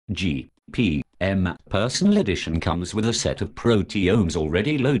GPM Personal Edition comes with a set of proteomes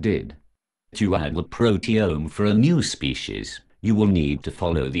already loaded. To add the proteome for a new species, you will need to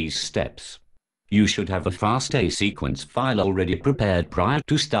follow these steps. You should have a FASTA sequence file already prepared prior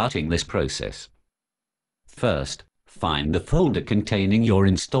to starting this process. First, find the folder containing your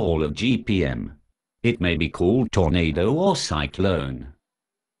install of GPM. It may be called Tornado or Cyclone.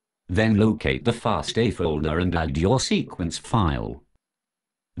 Then locate the FASTA folder and add your sequence file.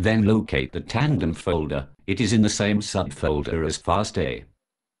 Then locate the Tandem folder. It is in the same subfolder as FASTA.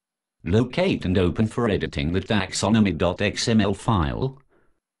 Locate and open for editing the taxonomy.xml file.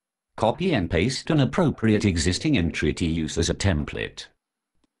 Copy and paste an appropriate existing entry to use as a template.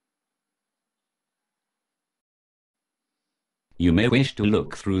 You may wish to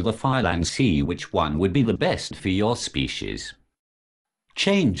look through the file and see which one would be the best for your species.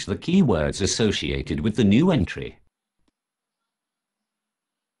 Change the keywords associated with the new entry.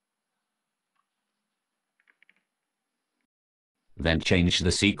 Then change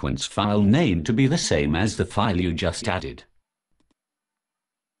the sequence file name to be the same as the file you just added.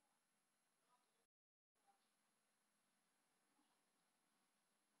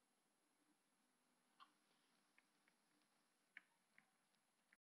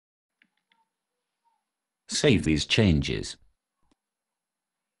 Save these changes.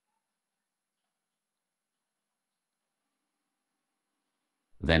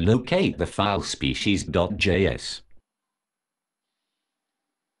 Then locate the file species.js.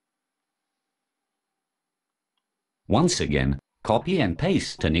 Once again, copy and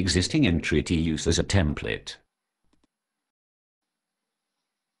paste an existing entry to use as a template.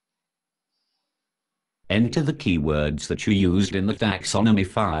 Enter the keywords that you used in the taxonomy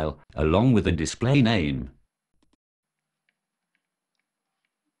file, along with the display name.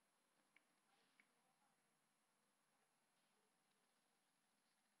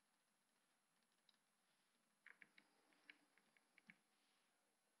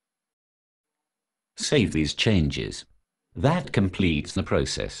 Save these changes. That completes the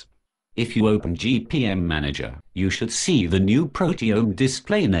process. If you open GPM Manager, you should see the new proteome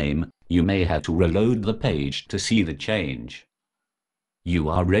display name. You may have to reload the page to see the change. You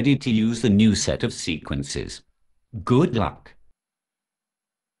are ready to use the new set of sequences. Good luck!